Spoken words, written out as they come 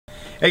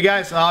Hey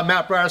guys,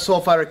 Matt Bryers, Soul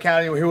Fighter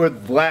Academy. We're here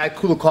with Vlad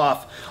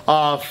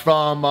Koulikov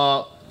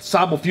from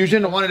Sambo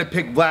Fusion. I wanted to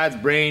pick Vlad's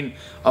brain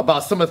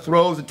about some of the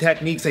throws and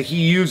techniques that he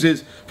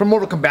uses from more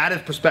of a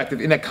combative perspective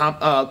in that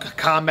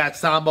combat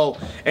sambo,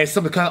 and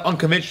some of the kind of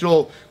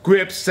unconventional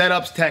grips,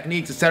 setups,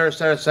 techniques, etc.,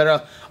 etc.,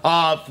 etc.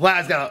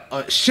 Vlad's got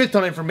a shit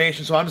ton of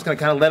information, so I'm just gonna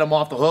kind of let him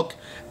off the hook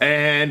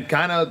and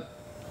kind of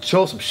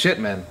show some shit,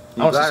 man.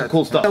 I want to see some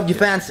cool stuff.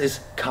 Self-defense is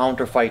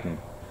counter-fighting.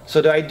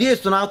 So the idea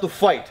is to know how to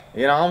fight,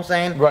 you know what I'm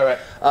saying? Right,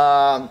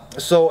 right.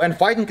 And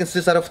fighting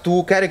consists out of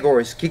two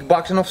categories,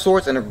 kickboxing of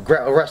sorts and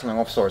wrestling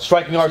of sorts.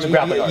 Striking arts and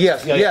grappling arts.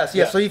 Yes,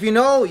 yes. So if you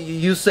know,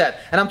 you set.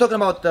 And I'm talking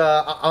about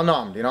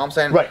unarmed, you know what I'm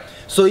saying? Right.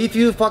 So if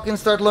you fucking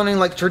start learning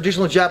like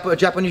traditional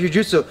Japanese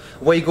Jiu-Jitsu,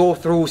 where you go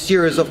through a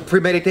series of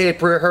premeditated,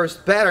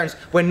 pre-rehearsed patterns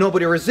where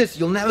nobody resists,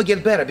 you'll never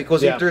get better,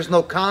 because if there's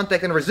no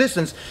contact and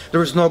resistance,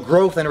 there's no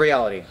growth and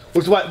reality.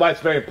 Which is why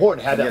it's very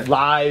important to have that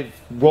live,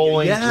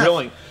 rolling,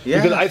 drilling.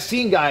 Because I've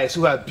seen guys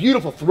who have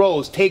beautiful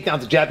throws,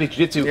 takedowns of Japanese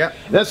Jiu-Jitsu, and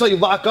that's why you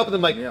lock up and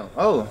them like,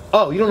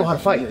 oh, you don't know how to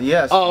fight.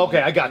 Yes. Oh,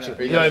 okay, I got you.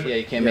 Yeah,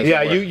 you can't make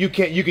it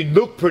work. you can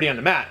look pretty on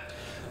the mat.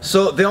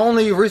 So the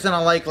only reason I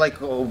like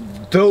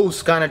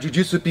those kind of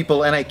Jiu-Jitsu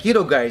people and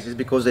Aikido guys is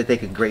because they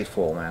take a great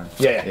fall, man.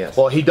 Yeah. Yes.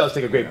 Well, he does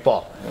take a great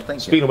fall. Well,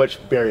 thank Speaking you. of which,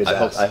 bury his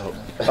ass. I hope.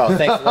 Oh,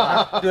 thanks a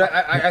lot. Dude,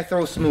 I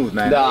throw smooth,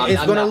 man. No,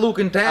 it's gonna look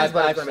intense,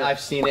 but I've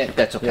seen it.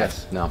 That's okay.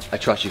 Yes. No, I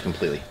trust you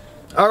completely.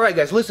 Alright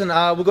guys, listen,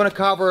 we're gonna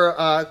cover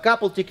a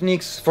couple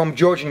techniques from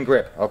Georgian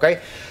grip, okay?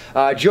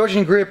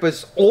 Georgian grip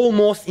is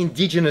almost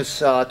indigenous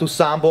to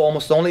Sambo,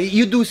 almost only.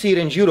 You do see it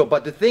in Judo,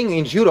 but the thing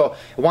in Judo,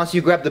 once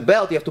you grab the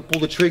belt, you have to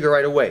pull the trigger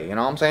right away, you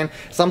know what I'm saying?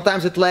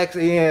 Sometimes it lacks,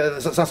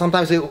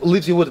 sometimes it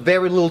leaves you with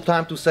very little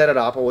time to set it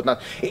up or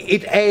whatnot.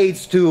 It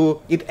adds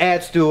to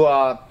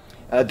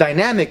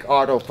dynamic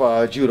art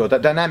of Judo, the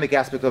dynamic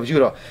aspect of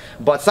Judo.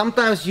 But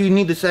sometimes you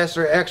need this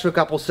extra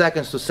couple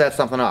seconds to set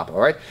something up,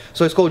 alright?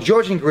 So it's called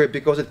Georgian grip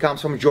because it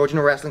comes from Georgian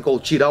wrestling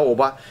called Chida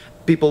Oba.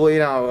 People, you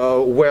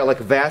know, wear like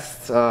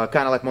vests, kind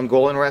of like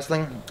Mongolian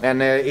wrestling,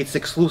 and it's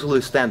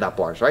exclusively stand-up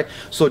arts, right?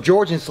 So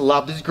Georgians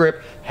love this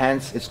grip,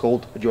 hence it's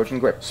called Georgian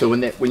grip. So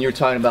when you're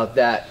talking about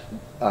that,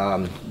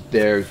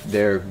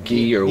 their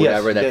gi or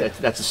whatever,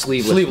 that's a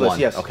sleeveless one.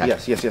 Yes, okay.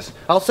 yes.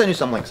 I'll send you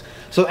some links.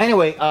 So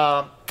anyway,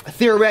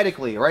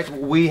 theoretically, right,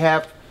 we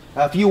have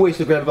a few ways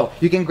to grab the belt.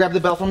 You can grab the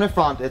belt from the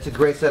front. It's a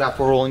great setup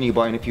for rolling knee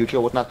bar in the future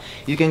or whatnot.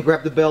 You can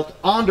grab the belt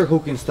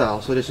underhooking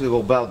style, so this is a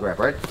little belt grab,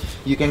 right?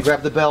 You can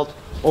grab the belt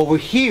over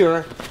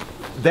here.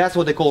 That's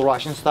what they call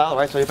Russian style,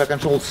 right? So if I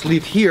control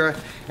sleeve here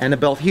and the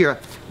belt here,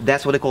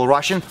 that's what they call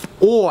Russian.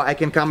 Or I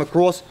can come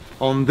across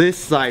on this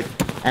side,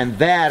 and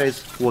that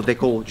is what they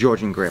call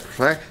Georgian grip,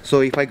 right? So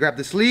if I grab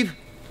the sleeve,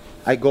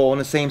 I go on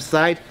the same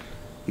side,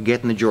 you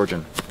get in the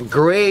Georgian.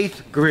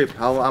 Great grip.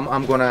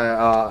 I'm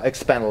gonna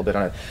expand a little bit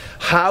on it.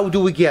 How do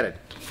we get it?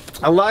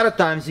 A lot of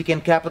times you can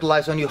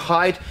capitalize on your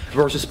height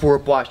versus poor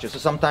posture. So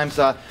sometimes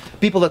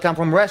people that come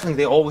from wrestling,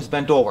 they always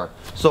bent over.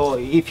 So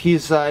if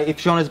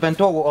Sean is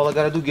bent over, all I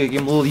gotta do, give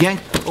him a little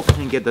yank,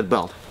 and get that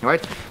belt.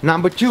 Right?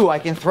 Number two, I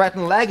can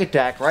threaten leg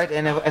attack, right?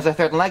 And as I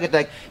threaten leg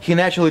attack, he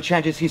naturally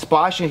changes his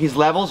posture, his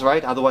levels,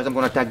 right? Otherwise I'm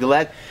gonna attack the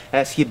leg.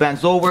 As he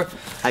bends over,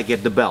 I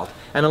get the belt.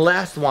 And the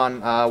last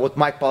one, what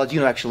Mike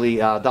Palladino actually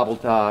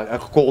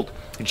called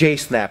J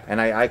snap,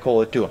 and I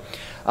call it too.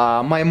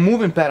 My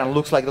movement pattern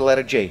looks like the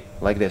letter J,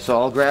 like this. So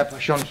I'll grab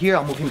Sean here,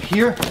 I'll move him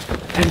here,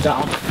 and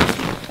down,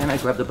 and I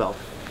grab the belt.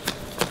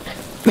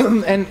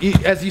 And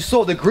as you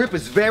saw, the grip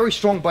is very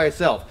strong by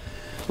itself.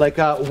 Like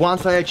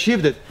once I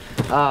achieved it,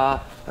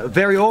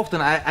 very often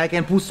I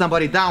can push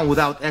somebody down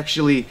without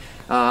actually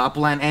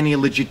applying any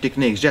legit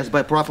techniques, just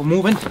by proper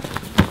movement,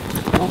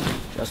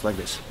 just like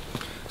this.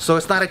 So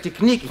it's not a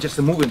technique, it's just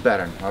a movement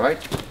pattern, alright?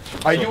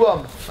 Are you,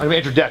 I'm gonna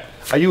interject,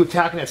 are you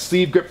attacking that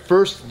sleeve grip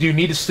first? Do you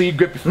need a sleeve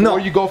grip before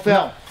you go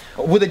fast?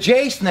 No. With a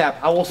J snap,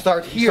 I will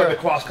start here.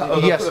 Across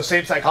the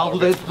same side. I'll do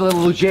this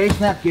little J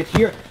snap, get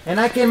here, and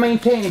I can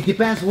maintain. It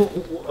depends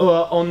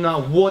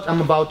on what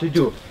I'm about to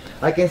do.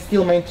 I can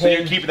still maintain. So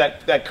you're keeping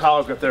that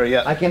collar grip there,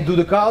 yeah? I can do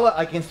the collar,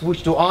 I can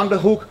switch to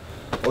underhook,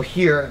 or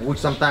here, which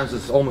sometimes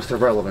is almost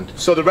irrelevant.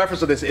 So the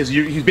reference of this is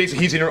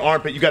he's in your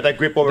armpit, you got that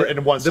grip over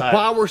in one side. The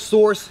power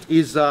source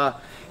is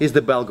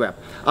the belt grab.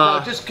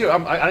 I'm just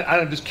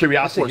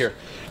curiosity here.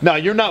 Now,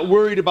 you're not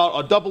worried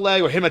about a double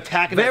leg or him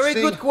attacking that Very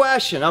good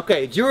question.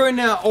 Okay, during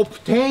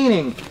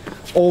obtaining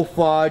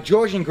of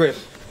Georgian grip,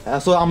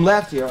 so I'm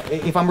left here.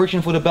 If I'm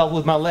reaching for the belt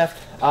with my left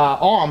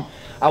arm,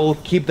 I will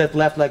keep that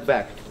left leg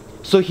back.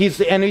 So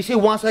and you see,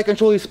 once I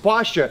control his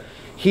posture,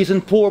 he's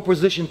in poor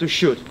position to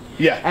shoot.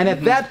 Yeah. And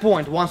at that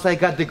point, once I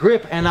got the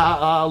grip and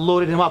I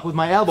loaded him up with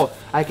my elbow,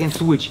 I can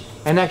switch.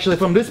 And actually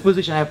from this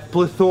position, I have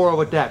plethora of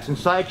attacks. In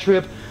side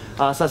trip,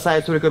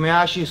 sasai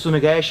tsurikomiashi,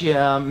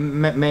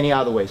 sumigaeshi, many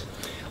other ways.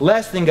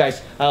 Last thing,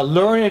 guys,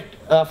 learn it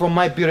from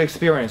my bitter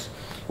experience.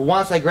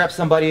 once I grabbed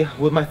somebody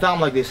with my thumb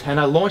like this and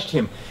I launched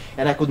him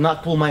and I could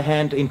not pull my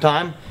hand in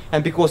time,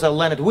 and because I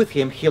landed with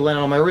him, he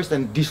landed on my wrist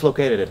and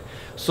dislocated it.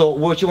 So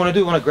what you want to do,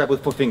 you want to grab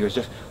with 4 fingers.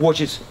 Just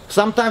watch it.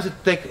 Sometimes it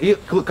takes a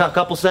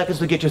couple seconds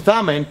to get your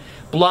thumb in,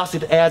 plus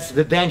it adds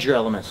the danger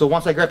element. So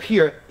once I grab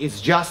here, it's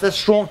just as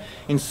strong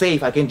and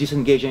safe. I can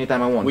disengage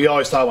anytime I want. We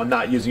always talk about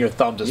not using your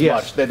thumbs as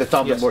much. The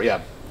thumb is more,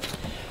 yeah.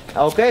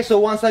 Okay, so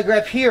once I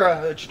grab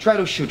here, try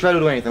to shoot, try to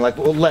do anything, like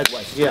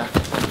leg-wise, yeah.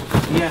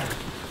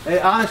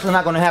 Honestly,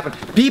 not gonna happen.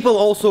 People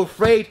also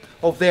afraid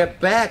of their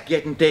back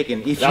getting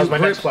taken. That was my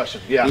next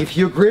question, yeah. If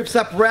you grips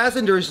up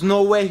resin, there is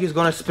no way he's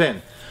gonna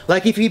spin.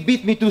 Like if he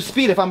beat me to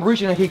speed, if I'm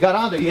reaching and he got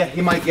under, yeah,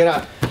 he might get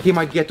out. He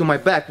might get to my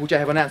back, which I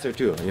have an answer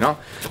to, you know?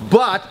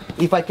 But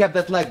if I kept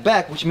that leg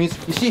back, which means,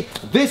 you see,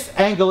 this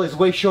angle is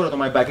way shorter than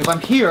my back. If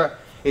I'm here,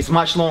 it's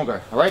much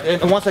longer, all right?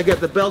 And once I get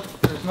the belt,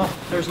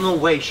 there's no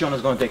way Sean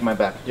is going to take my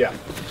back. Yeah.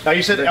 Now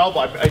you said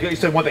elbow. You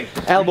said one thing.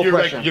 Elbow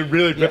pressure. Like, you're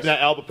really gripping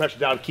that elbow pressure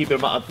down, keep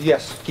him up.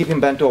 Yes, keep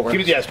him bent over.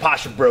 Keep his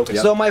posture broken.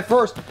 So my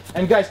first,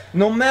 and guys,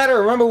 no matter,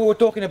 remember we were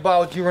talking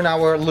about during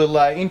our little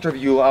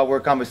interview, our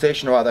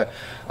conversation rather,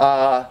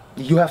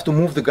 you have to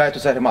move the guy to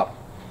set him up,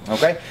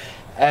 okay?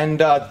 And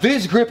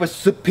this grip is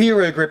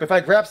superior grip. If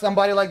I grab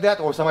somebody like that,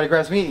 or somebody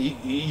grabs me,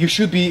 you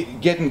should be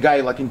getting guy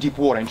like in deep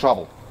water, in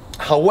trouble.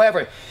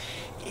 However,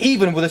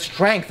 even with the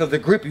strength of the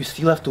grip, you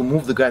still have to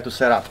move the guy to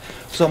set up.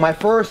 So my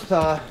first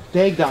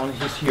takedown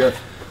is here.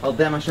 I'll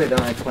demonstrate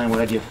and I'll explain what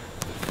I do.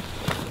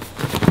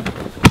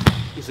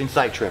 It's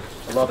inside trip.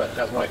 I love it.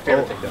 That's my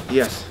favorite takedown.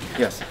 Yes,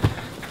 yes.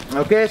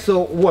 Okay, so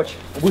watch.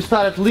 We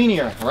started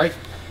linear, right?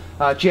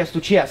 Chest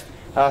to chest.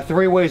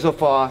 3 ways of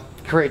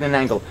creating an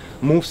angle.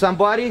 Move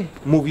somebody,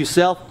 move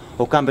yourself,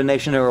 or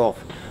combination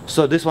thereof.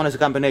 So this one is a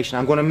combination.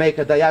 I'm going to make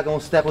a diagonal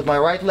step with my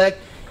right leg,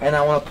 and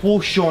I want to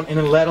pull Sean in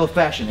a lateral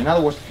fashion. In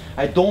other words,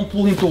 I don't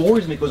pull him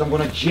towards me because I'm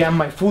going to jam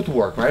my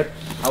footwork, right?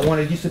 I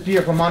want to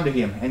disappear from under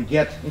him and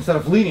get, instead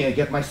of linear,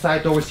 get my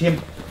side towards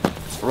him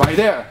right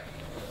there.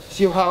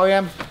 See how I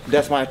am?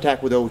 That's my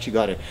attack with the Ouchi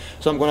Gari.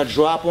 So I'm going to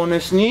drop on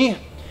this knee,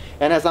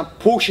 and as I'm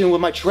pushing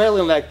with my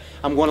trailing leg,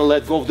 I'm going to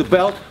let go of the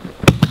belt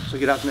so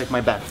he doesn't make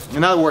my back.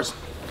 In other words,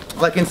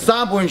 like in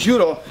Sambo and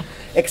Judo,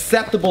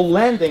 acceptable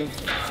landing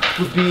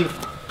would be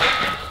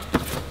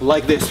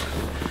like this.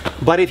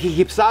 But if he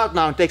hips out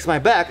now and takes my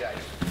back,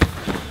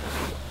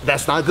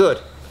 that's not good.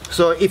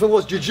 So if it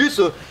was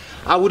Jiu-Jitsu,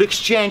 I would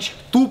exchange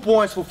 2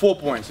 points for 4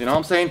 points, you know what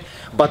I'm saying?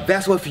 But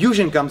that's where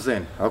fusion comes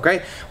in,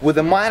 okay? With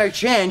a minor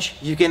change,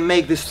 you can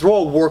make this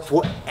throw work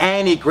for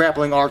any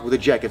grappling art with a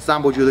jacket,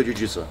 Sambo, Judo,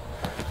 Jiu-Jitsu,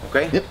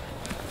 okay? Yep.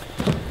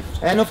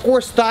 And of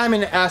course,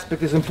 timing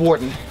aspect is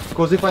important,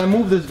 because if I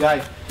move this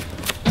guy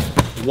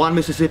 1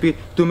 Mississippi,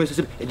 2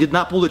 Mississippi, he did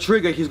not pull the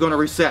trigger, he's going to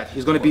reset.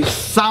 He's going to be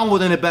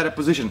somewhat in a better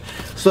position.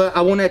 So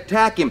I want to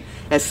attack him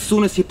as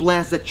soon as he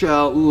plants that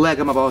leg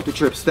I'm about to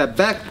trip. Step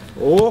back,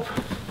 up,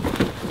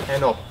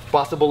 and up.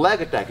 Possible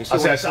leg attack. You see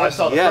I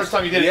saw the first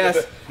time you did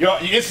it, you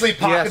instantly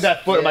pocketed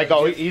that foot. I'm like,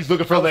 oh, he's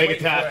looking for a leg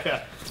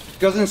attack.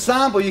 Because in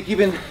Sambo, you're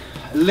given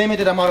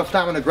limited amount of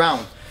time on the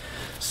ground.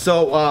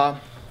 So,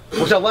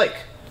 which I like.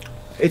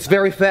 It's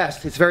very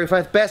fast. It's very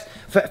fast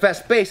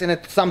paced, and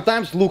it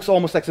sometimes looks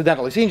almost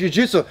accidental. You see, in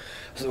Jiu-Jitsu,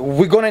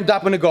 we're gonna end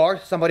up in a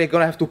guard. Somebody's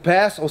gonna have to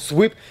pass or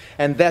sweep,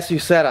 and that's your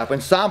setup. In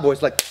Sambo,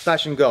 it's like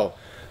touch and go.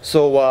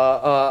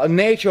 So,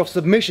 nature of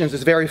submissions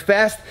is very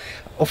fast,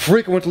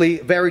 frequently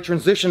very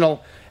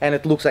transitional, and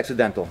it looks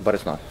accidental, but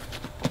it's not.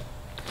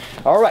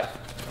 All right.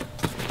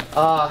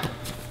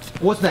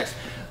 What's next?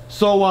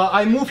 So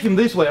I move him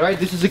this way, right?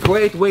 This is a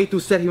great way to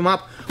set him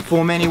up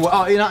for many.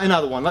 Oh,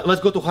 another one.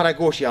 Let's go to Harai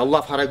Goshi. I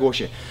love Harai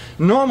Goshi.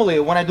 Normally,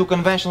 when I do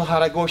conventional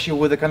Harai Goshi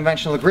with a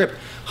conventional grip,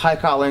 high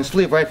collar and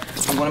sleeve, right?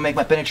 I'm gonna make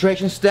my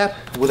penetration step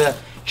with a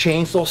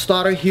chainsaw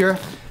starter here,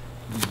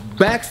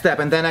 back step,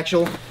 and then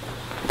actual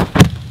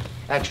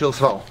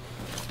throw.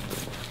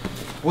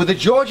 With the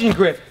Georgian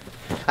grip,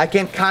 I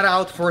can cut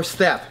out for a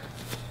step.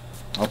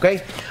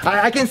 Okay?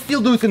 I can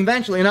still do it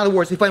conventionally. In other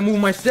words, if I move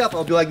myself,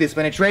 I'll be like this: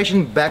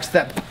 penetration, back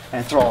step,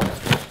 and throw.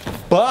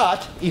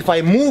 But if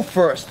I move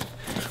first,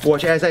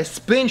 watch as I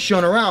spin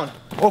Sean around.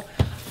 Oh,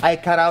 I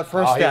cut out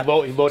first step. He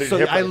loaded so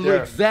hip I right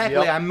there.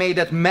 exactly. Yep. I made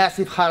that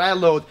massive Harai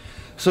load.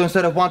 So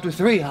instead of 1, 2,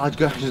 3, I'm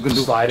just gonna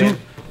do slide in.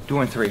 2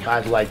 and 3.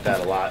 I like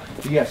that a lot.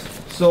 Yes.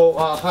 So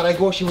Harai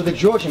Goshi with the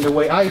Georgian, the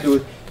way I do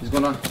it, is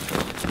gonna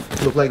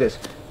look like this: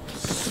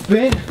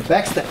 spin,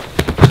 back step,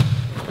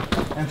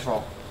 and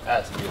throw.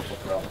 That's a beautiful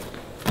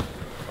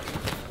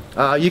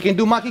throw. You can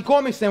do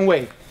Makikomi same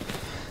way,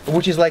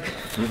 which is like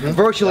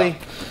virtually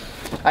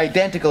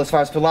identical as far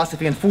as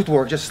philosophy and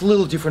footwork, just a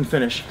little different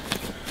finish.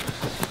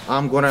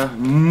 I'm gonna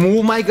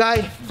move my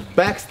guy,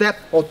 back step,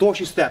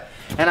 otoshi step,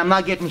 and I'm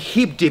not getting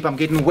hip deep, I'm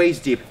getting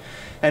waist deep.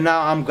 And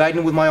now I'm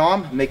guiding with my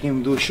arm, making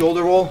him do a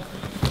shoulder roll.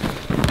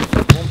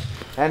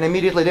 And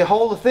immediately, the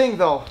whole thing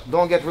though,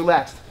 don't get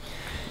relaxed.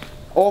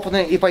 Often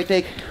if I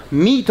take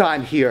me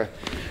time here,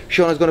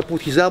 Sean is gonna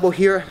put his elbow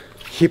here,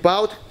 hip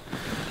out,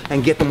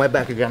 and get to my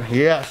back again.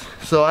 Yes.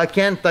 So I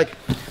can't like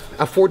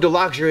afford the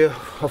luxury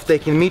of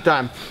taking me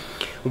time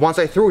Once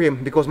I threw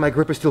him, because my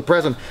grip is still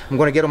present, I'm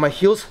gonna get on my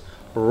heels,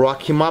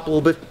 rock him up a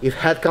little bit. If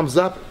head comes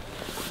up,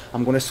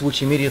 I'm gonna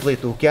switch immediately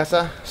to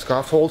Kesa,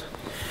 scarf hold.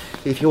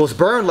 If he was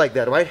burned like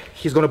that, right,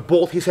 he's gonna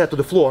bolt his head to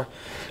the floor.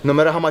 No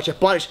matter how much I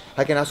punish,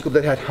 I cannot scoop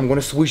that head. I'm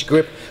gonna switch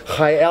grip,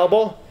 high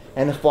elbow,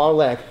 and the far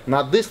leg.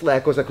 Not this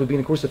leg, because that could be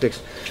in a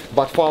crucifix,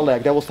 but far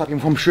leg. That will stop him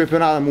from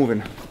stripping out and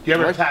moving. You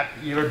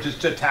ever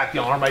just attack the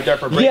arm right there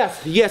for a break?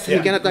 Yes, yes, he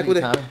can attack with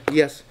it.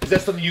 Yes. Is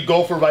that something you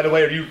go for right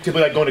away, or you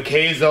typically like going to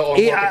Kesa or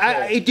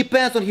It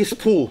depends on his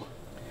pull.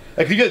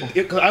 Like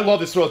cause I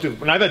love this throw too.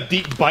 When I have a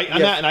deep bite on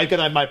that and I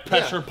get my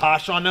pressure and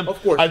posture on them, of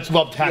course. I just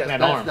love attacking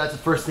that arm. That's the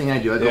first thing I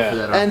do. I go for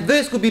that arm. And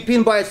this could be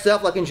pinned by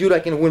itself, like in Judo.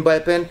 I can win by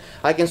a pin.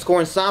 I can score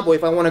in Sambo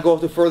if I want to go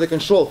to further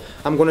control.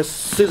 I'm going to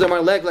scissor my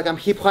leg like I'm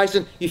hip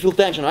heisting. You feel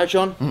tension, right,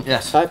 Sean?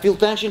 Yes. I feel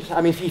tension.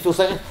 I mean, he feels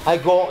tension. I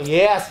go,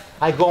 yes,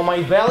 I go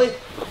my belly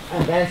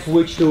and then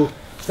switch to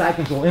side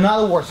control. In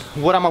other words,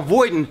 what I'm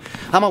avoiding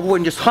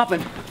just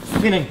hopping,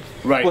 spinning.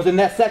 Right. Because in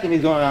that second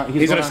he's gonna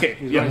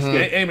escape.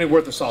 Anybody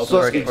worth a salt.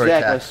 So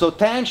exactly. So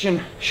tension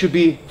should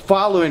be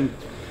following,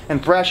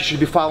 and pressure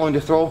should be following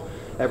the throw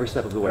every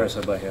step of the way. Every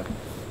step of the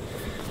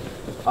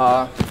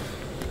way.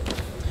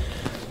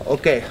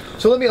 Okay.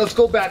 So let's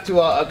go back to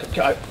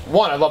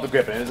one. I love the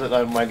grip. And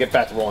when I get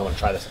back to rolling, I'm gonna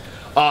try this.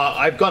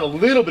 I've gone a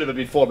little bit of it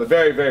before, but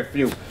very, very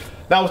few.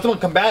 Now, with someone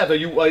combative,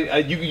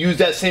 you use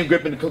that same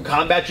grip in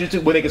combat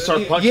jiu-jitsu where they can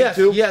start punching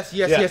too? Yes.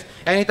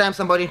 Anytime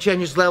somebody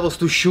changes levels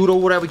to shoot or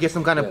whatever, get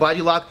some kind of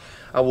body lock,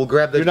 I will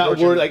grab the You're not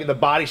Georgian. worried like the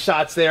body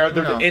shots there,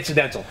 they're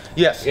incidental.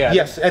 Yes,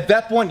 yes. At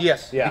that point,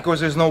 yes. Yeah. Because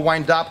there's no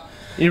wind up.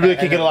 You really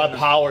can get a lot of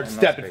power and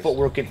step and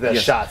footwork into that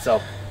shot.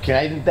 So can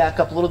I even back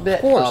up a little bit?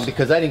 Of course.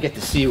 Because I didn't get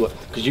to see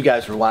because you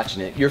guys were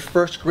watching it. Your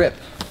first grip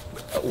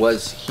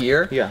was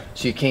here. Yeah.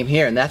 So you came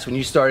here, and that's when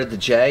you started the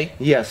J.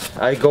 Yes.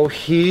 I go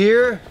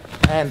here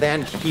and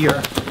then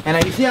here,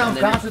 and you see how I'm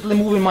constantly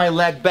moving my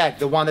leg back,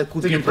 the one that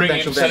could be in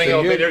potential setting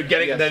danger. up, they're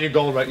getting, and then you're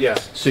going right.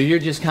 Yes. So you're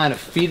just kind of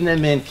feeding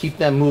them in, keep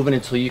them moving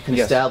until you can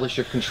establish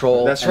your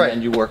control. That's right.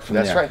 And then you work from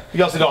there. That's right.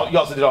 You also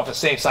did it off the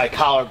same side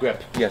collar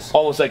grip. Yes.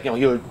 Almost like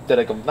you did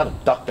like not a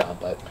duck down,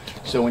 but.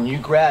 So when you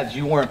grabbed,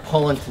 you weren't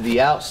pulling to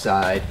the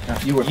outside.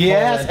 You were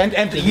yes, pulling.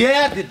 and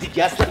yes,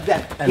 like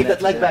that. Keep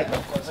that leg back.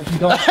 So you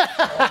don't.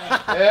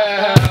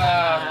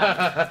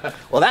 Yeah.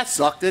 Well, that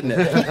sucked, didn't it?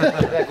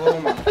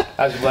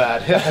 That's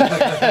Vlad.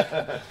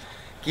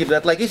 Keep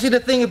that leg. You see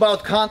the thing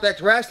about contact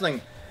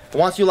wrestling,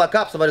 once you lock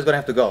up, somebody's gonna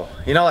have to go.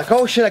 You know, like,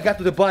 oh shit, I got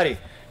to the body.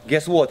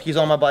 Guess what? He's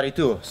on my body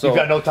too. So you've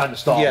got no time to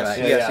stall. Yes,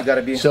 right? yes, you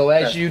gotta be. So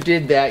as you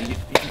did that,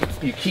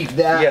 you keep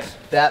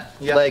that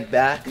leg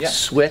back. Yeah.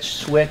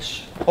 Switch.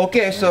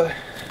 Okay, so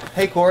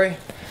hey Corey,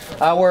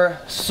 our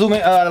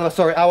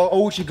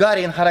Ouchi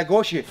Gari and Harai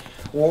Goshi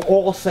were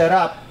all set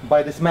up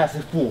by this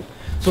massive pull.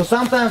 So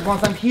sometimes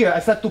once I'm here, I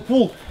start to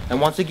pull,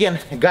 and once again,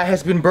 a guy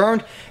has been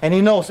burned, and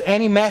he knows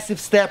any massive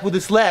step with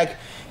his leg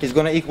is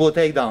gonna equal a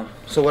takedown.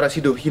 So what does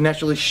he do? He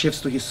naturally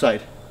shifts to his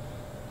side.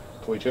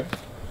 This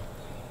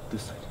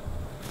side.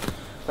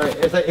 All right,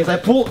 as I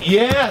pull,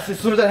 yes, as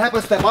soon as that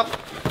happens, step up,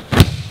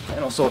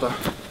 and also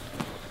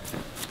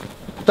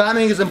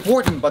timing is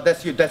important, but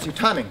that's your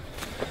timing.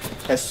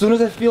 As soon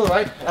as I feel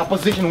right, I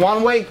position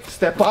one way,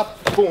 step up,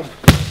 boom,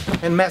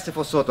 and massive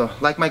Osoto.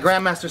 Like my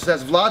grandmaster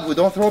says, Vlad, we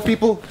don't throw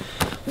people,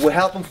 we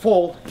help them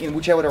fall in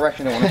whichever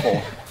direction they want to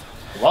fall.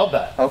 Love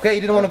that. Okay,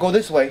 you didn't want to go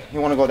this way, you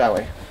want to go that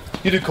way.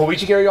 You do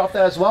Ouchi Gari off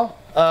that as well?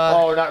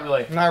 Oh, not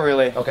really. Not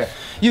really. Okay.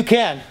 You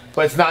can.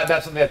 But it's not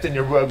something that's in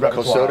your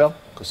repertoire.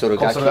 Kosoto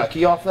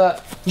Gaki off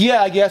that?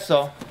 Yeah, I guess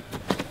so.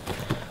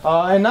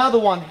 Another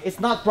one, it's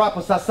not proper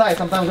sasai.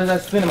 Sometimes when I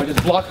spin him, I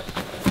just block.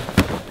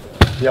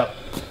 Yep.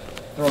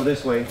 Throw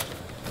this way.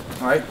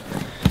 Alright?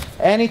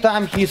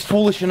 Anytime he's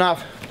foolish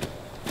enough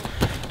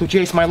to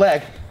chase my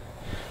leg,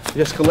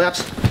 just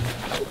collapse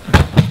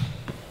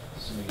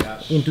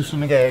into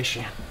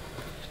sumigaeshi.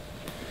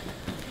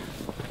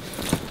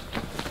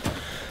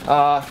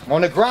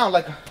 On the ground,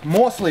 like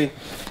mostly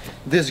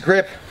this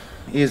grip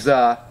is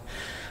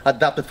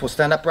adapted for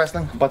stand-up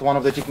wrestling, but one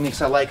of the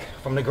techniques I like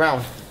from the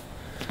ground.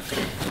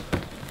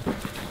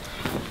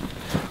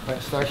 I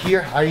start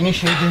here, I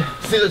initiate the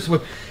scissors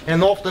whip,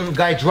 and often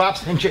guy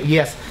drops and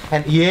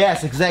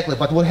yes, exactly.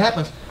 But what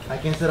happens? I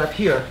can set up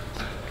here.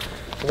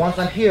 Once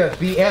I'm here,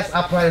 be as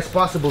upright as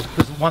possible,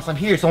 because once I'm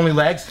here, it's only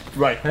legs.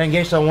 Right. And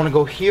engage, so I want to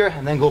go here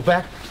and then go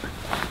back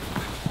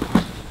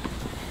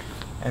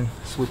and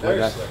sweep like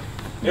that.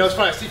 You know, it's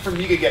funny, I see from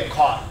Miga get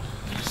caught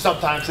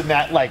sometimes in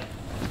that, like,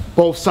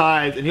 both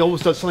sides, and he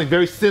almost does something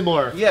very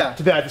similar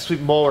to that to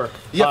sweep mower.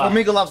 Yeah, for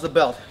Miga loves the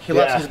belt. He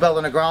loves his belt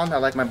on the ground. I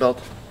like my belt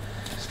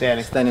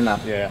standing up.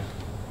 Yeah.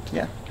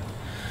 Yeah.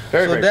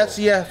 Very, so very that's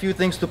cool. A few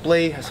things to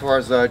play as far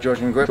as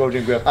Georgian grip.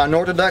 Georgian grip.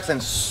 Unorthodox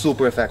and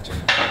super effective.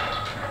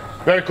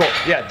 Very cool.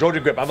 Yeah,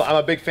 Georgian grip. I'm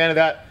a big fan of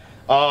that.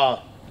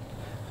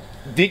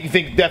 Do you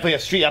think definitely a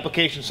street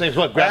application? Same as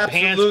what? Grab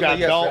pants, grab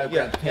belt,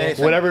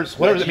 whatever's.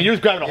 I mean, you're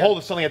just grabbing a hold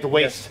of something at the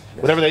waist,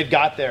 whatever they've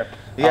got there.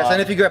 Yes,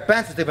 and if you grab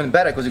pants, it's even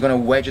better because you're going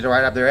to wedge it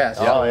right up their ass.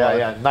 Oh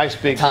yeah. Nice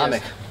big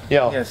atomic.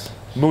 Yo. Yes.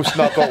 Moose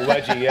knuckle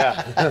wedgie,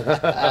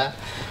 yeah.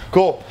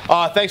 Cool.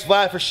 Thanks,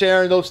 Vlad, for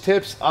sharing those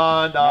tips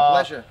on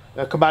pleasure.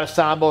 Combat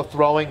Sambo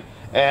throwing.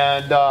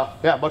 And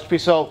yeah, much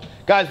peace. So,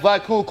 guys, Vlad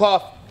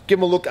Koulikov, give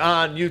him a look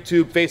on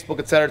YouTube, Facebook,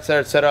 etc.,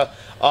 etc., etc.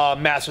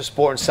 Master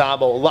Sport and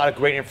Sambo. A lot of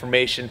great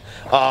information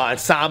on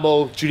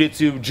Sambo,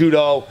 Jiu-Jitsu,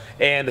 Judo,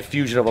 and the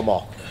fusion of them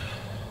all.